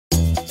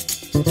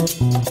So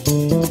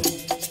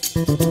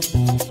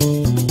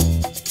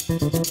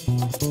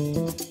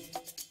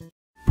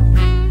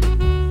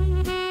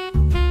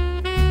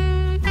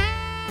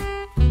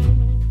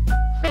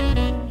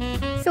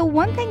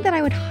one thing that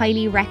I would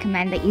highly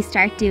recommend that you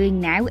start doing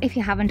now, if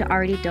you haven't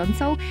already done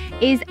so,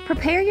 is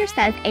prepare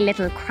yourself a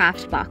little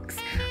craft box.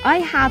 I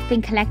have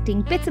been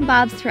collecting bits and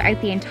bobs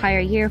throughout the entire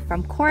year,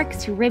 from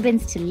corks to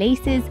ribbons to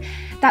laces,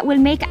 that will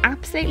make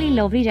absolutely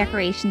lovely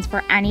decorations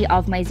for any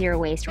of my zero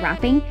waste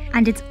wrapping,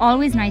 and it's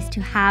always nice to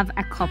have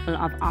a couple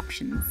of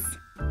options.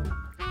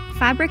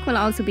 Fabric will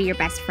also be your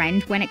best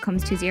friend when it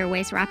comes to zero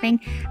waste wrapping.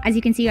 As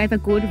you can see, I have a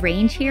good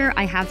range here.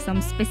 I have some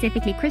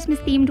specifically Christmas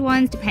themed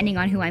ones depending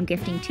on who I'm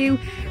gifting to,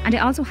 and I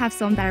also have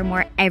some that are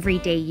more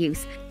everyday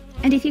use.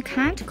 And if you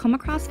can't come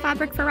across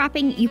fabric for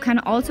wrapping, you can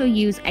also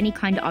use any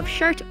kind of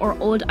shirt or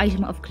old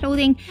item of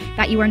clothing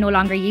that you are no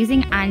longer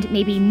using and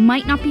maybe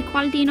might not be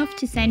quality enough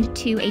to send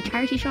to a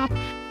charity shop.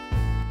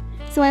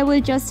 So I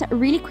will just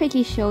really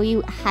quickly show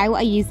you how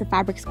I use the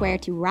fabric square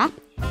to wrap.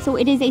 So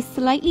it is a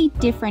slightly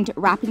different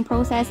wrapping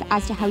process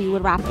as to how you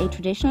would wrap a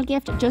traditional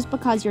gift, just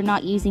because you're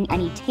not using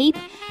any tape.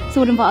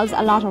 So it involves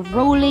a lot of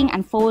rolling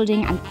and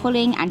folding and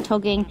pulling and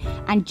tugging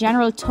and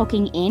general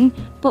tucking in.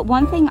 But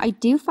one thing I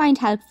do find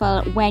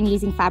helpful when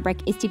using fabric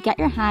is to get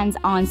your hands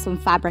on some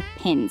fabric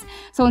pins.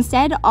 So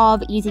instead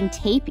of using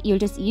tape, you'll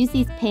just use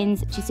these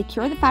pins to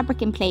secure the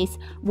fabric in place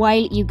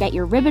while you get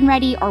your ribbon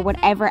ready or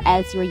whatever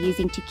else you're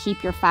using to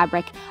keep your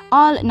fabric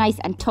all nice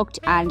and tucked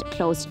and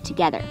closed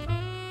together.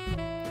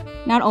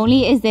 Not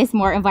only is this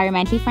more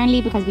environmentally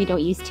friendly because we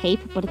don't use tape,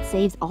 but it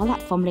saves all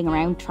that fumbling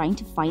around trying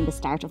to find the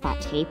start of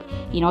that tape.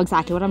 You know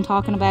exactly what I'm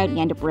talking about. You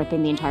end up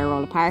ripping the entire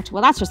roll apart.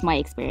 Well, that's just my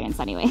experience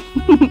anyway.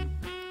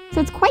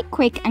 So it's quite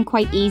quick and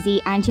quite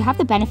easy, and you have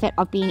the benefit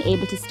of being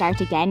able to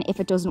start again if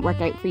it doesn't work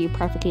out for you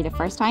perfectly the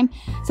first time.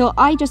 So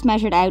I just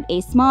measured out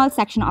a small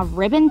section of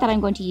ribbon that I'm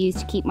going to use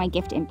to keep my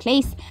gift in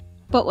place.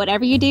 But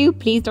whatever you do,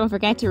 please don't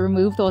forget to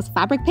remove those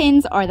fabric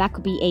pins, or that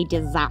could be a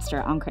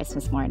disaster on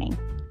Christmas morning.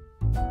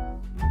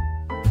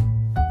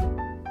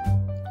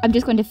 I'm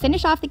just going to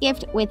finish off the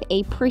gift with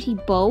a pretty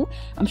bow.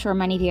 I'm sure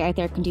many of you out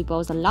there can do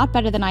bows a lot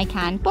better than I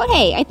can, but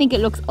hey, I think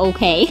it looks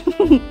okay.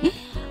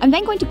 I'm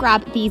then going to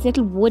grab these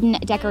little wooden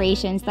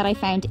decorations that I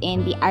found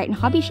in the art and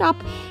hobby shop.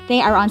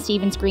 They are on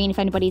Stephen's Green if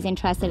anybody's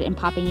interested in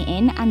popping it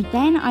in. And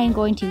then I'm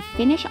going to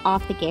finish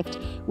off the gift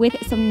with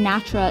some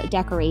natural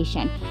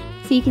decoration.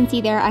 So you can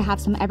see there I have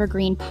some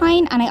evergreen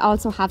pine, and I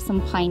also have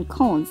some pine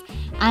cones.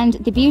 And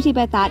the beauty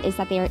about that is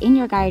that they are in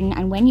your garden,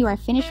 and when you are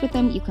finished with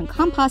them, you can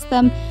compost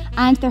them,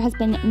 and there has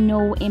been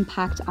no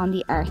impact on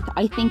the earth.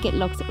 I think it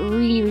looks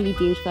really, really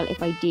beautiful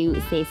if I do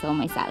say so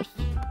myself.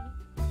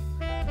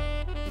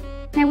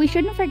 Now, we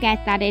shouldn't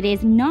forget that it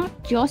is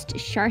not just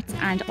shirts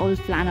and old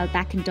flannel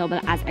that can double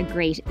as a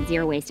great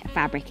zero waste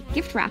fabric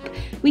gift wrap.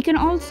 We can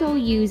also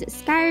use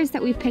scarves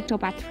that we've picked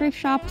up at thrift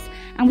shops,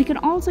 and we can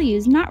also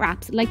use knot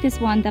wraps like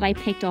this one that I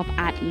picked up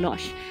at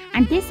Lush.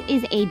 And this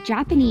is a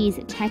Japanese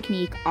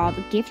technique of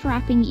gift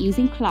wrapping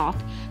using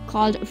cloth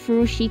called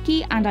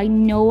furoshiki, and I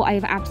know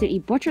I've absolutely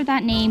butchered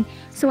that name.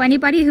 So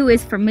anybody who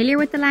is familiar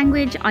with the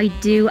language, I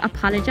do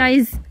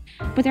apologize.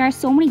 But there are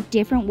so many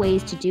different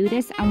ways to do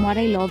this, and what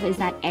I love is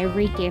that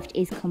every gift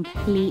is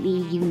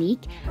completely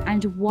unique,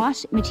 and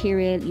what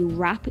material you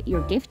wrap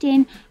your gift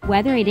in,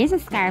 whether it is a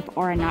scarf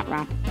or a knot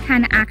wrap,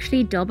 can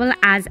actually double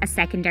as a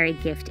secondary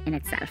gift in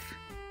itself.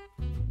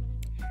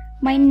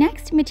 My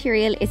next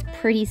material is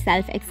pretty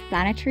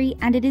self-explanatory,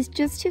 and it is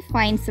just to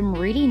find some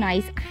really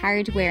nice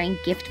hard-wearing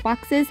gift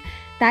boxes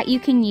that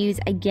you can use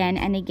again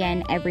and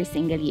again every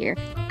single year.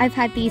 I've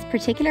had these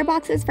particular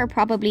boxes for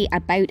probably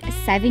about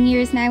 7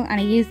 years now,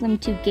 and I use them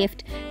to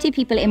gift to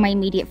people in my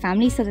immediate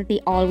family so that they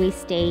always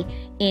stay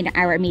in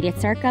our immediate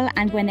circle,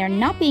 and when they're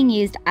not being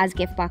used as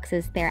gift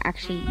boxes, they're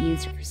actually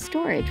used for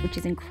storage, which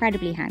is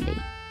incredibly handy.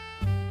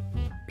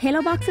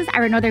 Pillow boxes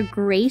are another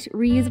great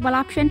reusable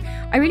option.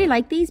 I really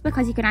like these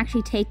because you can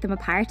actually take them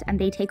apart and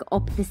they take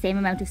up the same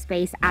amount of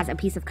space as a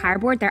piece of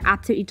cardboard. They're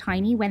absolutely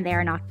tiny when they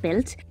are not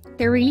built.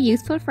 They're really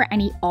useful for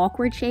any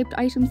awkward shaped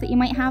items that you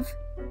might have.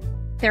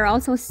 They're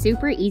also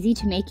super easy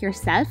to make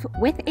yourself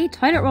with a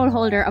toilet roll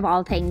holder of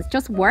all things.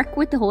 Just work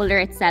with the holder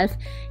itself.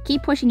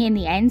 Keep pushing in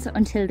the ends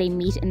until they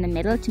meet in the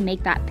middle to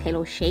make that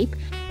pillow shape.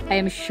 I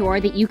am sure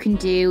that you can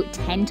do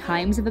 10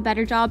 times of a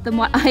better job than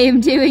what I am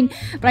doing,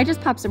 but I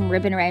just popped some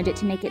ribbon around it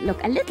to make it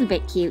look a little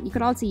bit cute. You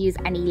could also use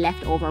any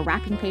leftover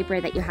wrapping paper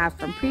that you have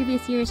from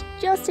previous years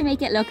just to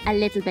make it look a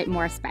little bit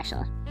more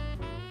special.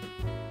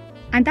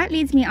 And that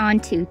leads me on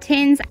to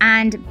tins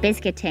and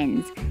biscuit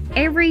tins.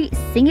 Every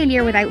single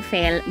year without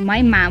fail,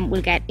 my mum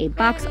will get a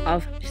box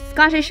of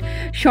Scottish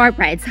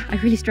shortbreads. I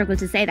really struggled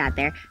to say that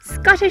there.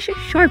 Scottish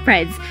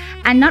shortbreads.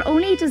 And not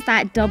only does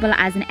that double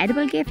as an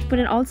edible gift, but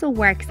it also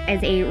works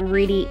as a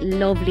really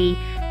lovely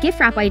gift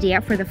wrap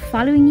idea for the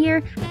following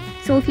year.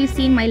 So if you've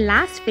seen my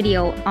last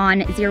video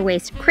on zero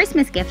waste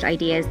Christmas gift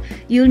ideas,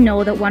 you'll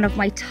know that one of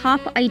my top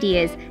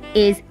ideas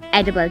is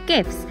edible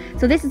gifts.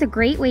 So this is a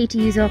great way to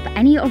use up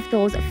any of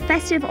those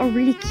festive or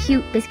really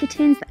cute biscuit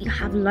tins that you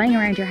have lying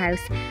around your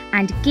house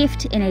and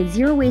gift in a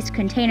zero waste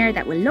container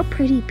that will look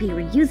pretty, be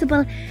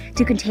reusable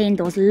to contain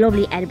those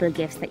lovely edible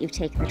gifts that you've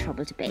taken the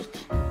trouble to bake.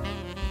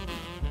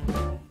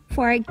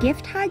 For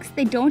gift tags,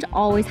 they don't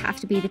always have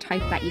to be the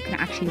type that you can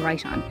actually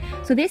write on.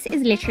 So this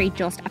is literally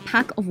just a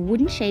pack of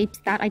wooden shapes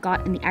that I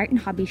got in the Art and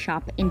Hobby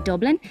shop in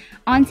Dublin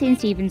on St.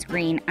 Stephen's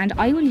Green, and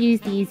I will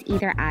use these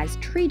either as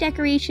tree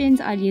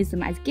decorations, I'll use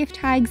them as gift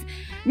tags.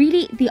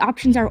 Really, the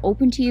options are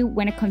open to you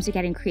when it comes to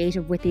getting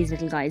creative with these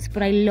little guys,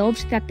 but I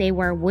loved that they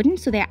were wooden,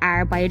 so they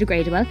are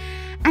biodegradable.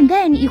 And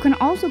then you can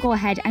also go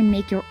ahead and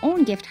make your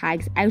own gift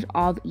tags out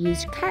of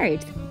used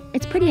cards.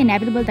 It's pretty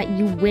inevitable that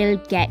you will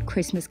get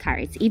Christmas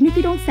cards. Even if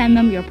you don't send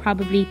them, you're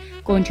probably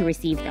going to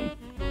receive them.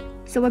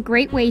 So a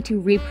great way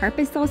to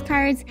repurpose those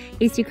cards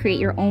is to create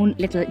your own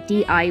little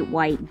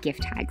DIY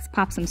gift tags.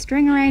 Pop some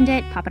string around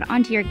it, pop it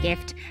onto your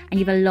gift, and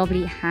you have a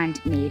lovely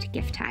handmade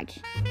gift tag.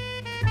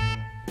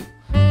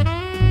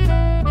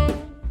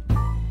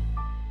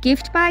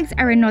 Gift bags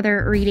are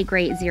another really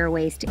great zero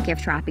waste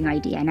gift wrapping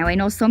idea. Now I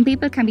know some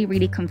people can be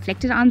really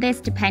conflicted on this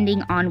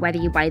depending on whether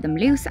you buy them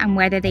loose and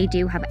whether they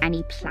do have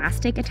any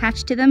plastic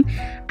attached to them.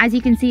 As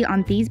you can see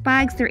on these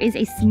bags, there is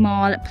a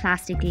small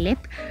plastic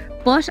lip,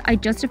 but I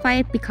justify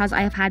it because I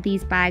have had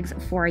these bags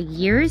for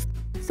years.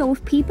 So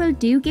if people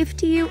do gift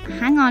to you,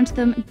 hang on to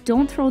them,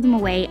 don't throw them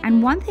away.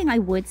 And one thing I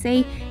would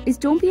say is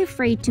don't be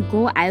afraid to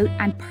go out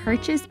and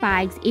purchase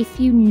bags if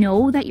you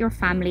know that your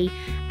family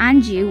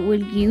and you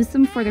will use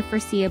them for the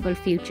foreseeable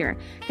future.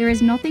 There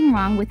is nothing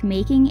wrong with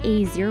making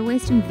a zero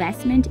waste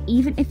investment,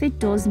 even if it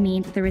does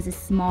mean that there is a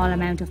small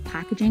amount of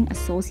packaging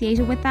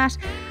associated with that.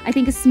 I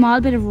think a small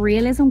bit of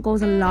realism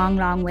goes a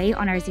long way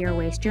on our zero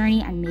waste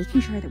journey and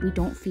making sure that we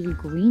don't feel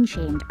green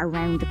shamed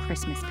around the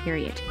Christmas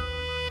period.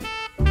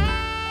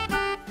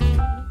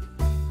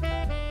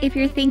 If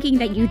you're thinking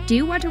that you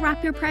do want to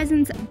wrap your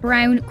presents,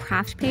 brown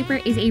craft paper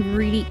is a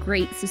really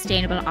great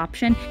sustainable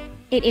option.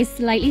 It is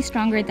slightly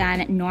stronger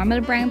than normal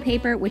brown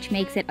paper, which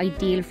makes it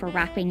ideal for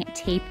wrapping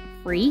tape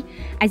free.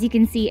 As you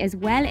can see as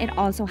well, it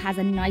also has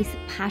a nice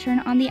pattern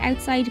on the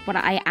outside, but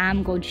I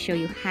am going to show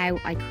you how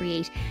I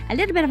create a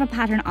little bit of a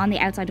pattern on the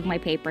outside of my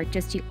paper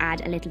just to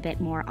add a little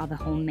bit more of a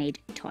homemade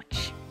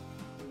touch.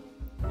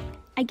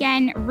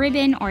 Again,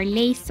 ribbon or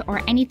lace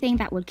or anything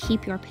that will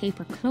keep your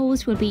paper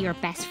closed will be your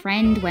best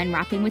friend when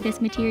wrapping with this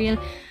material,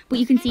 but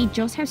you can see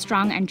just how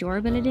strong and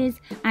durable it is,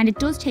 and it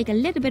does take a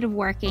little bit of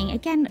working.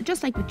 Again,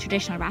 just like with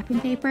traditional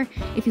wrapping paper,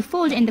 if you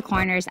fold in the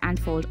corners and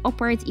fold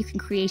upwards, you can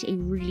create a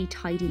really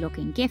tidy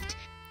looking gift,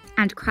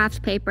 and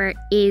craft paper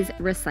is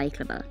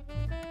recyclable.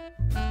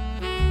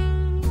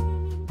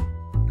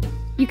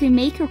 You can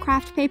make your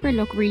craft paper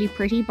look really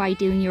pretty by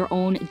doing your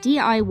own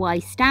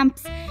DIY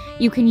stamps.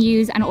 You can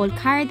use an old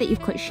card that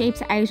you've cut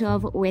shapes out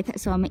of with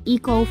some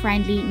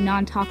eco-friendly,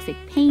 non-toxic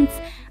paints,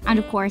 and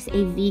of course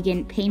a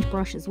vegan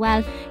paintbrush as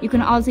well. You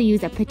can also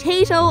use a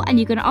potato, and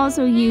you can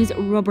also use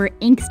rubber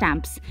ink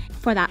stamps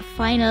for that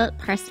final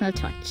personal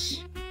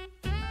touch.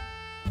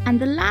 And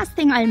the last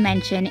thing I'll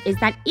mention is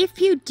that if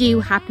you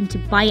do happen to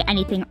buy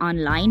anything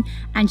online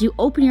and you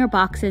open your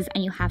boxes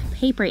and you have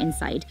paper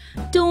inside,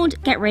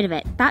 don't get rid of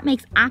it. That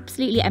makes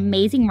absolutely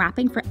amazing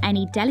wrapping for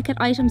any delicate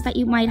items that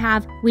you might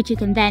have, which you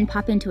can then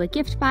pop into a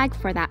gift bag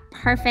for that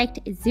perfect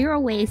zero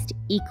waste,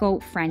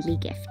 eco-friendly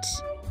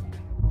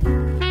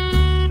gift.